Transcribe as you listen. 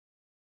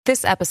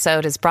This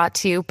episode is brought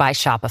to you by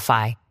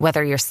Shopify.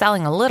 Whether you're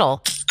selling a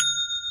little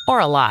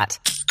or a lot,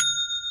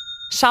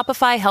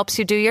 Shopify helps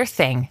you do your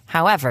thing,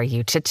 however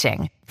you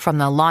cha-ching. From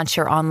the launch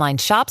your online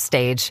shop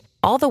stage,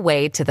 all the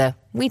way to the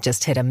we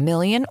just hit 1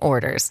 million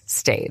orders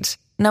stage.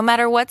 No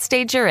matter what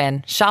stage you're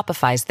in,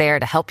 Shopify's there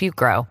to help you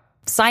grow.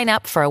 Sign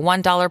up for a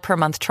 $1 per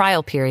month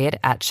trial period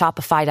at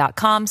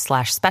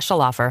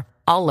shopify.com/special offer,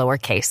 all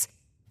lowercase.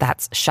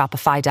 That's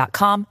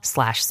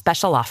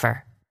shopify.com/special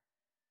offer.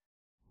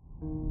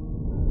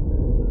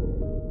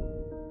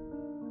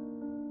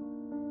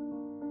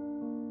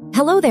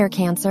 Hello there,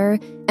 Cancer,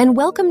 and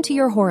welcome to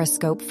your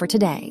horoscope for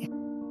today,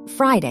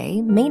 Friday,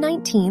 May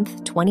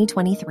 19th,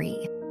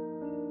 2023.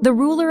 The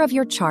ruler of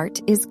your chart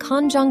is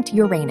conjunct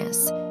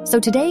Uranus, so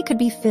today could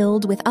be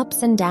filled with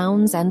ups and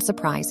downs and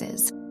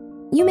surprises.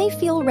 You may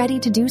feel ready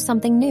to do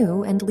something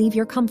new and leave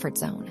your comfort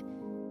zone.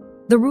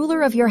 The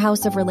ruler of your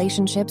house of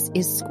relationships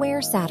is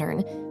square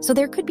Saturn, so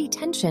there could be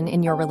tension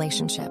in your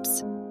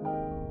relationships.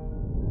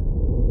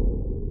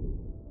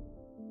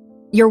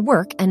 Your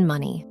work and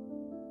money.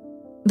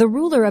 The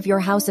ruler of your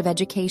house of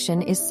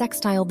education is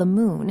sextile the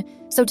moon,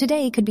 so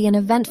today could be an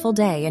eventful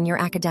day in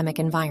your academic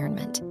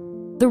environment.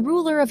 The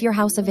ruler of your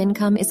house of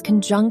income is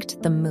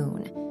conjunct the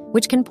moon,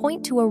 which can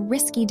point to a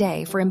risky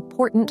day for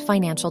important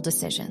financial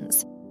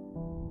decisions.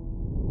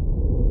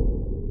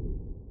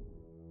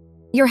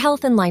 Your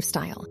health and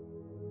lifestyle.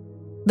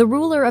 The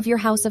ruler of your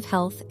house of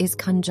health is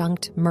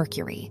conjunct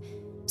Mercury,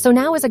 so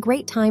now is a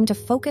great time to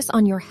focus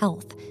on your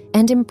health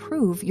and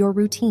improve your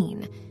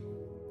routine.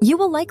 You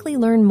will likely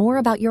learn more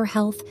about your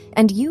health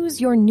and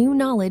use your new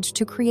knowledge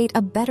to create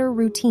a better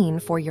routine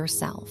for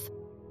yourself.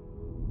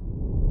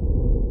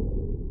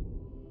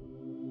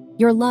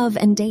 Your love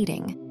and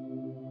dating.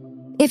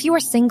 If you are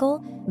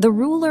single, the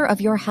ruler of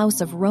your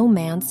house of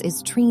romance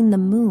is trine the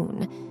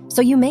moon,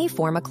 so you may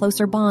form a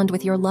closer bond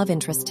with your love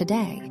interest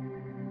today.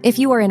 If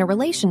you are in a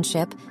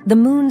relationship, the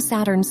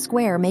Moon-Saturn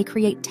square may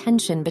create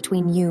tension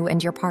between you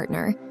and your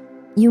partner.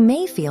 You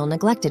may feel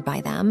neglected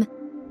by them.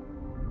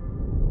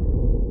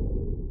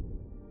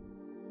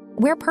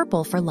 Wear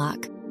purple for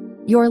luck.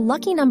 Your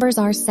lucky numbers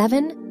are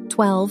 7,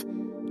 12,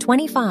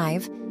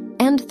 25,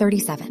 and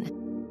 37.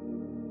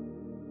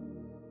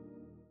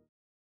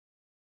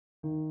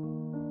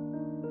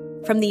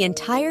 From the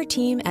entire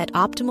team at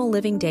Optimal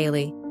Living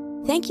Daily,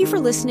 thank you for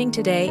listening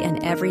today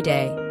and every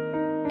day.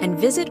 And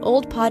visit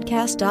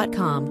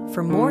oldpodcast.com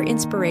for more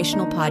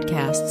inspirational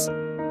podcasts.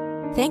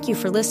 Thank you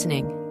for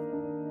listening.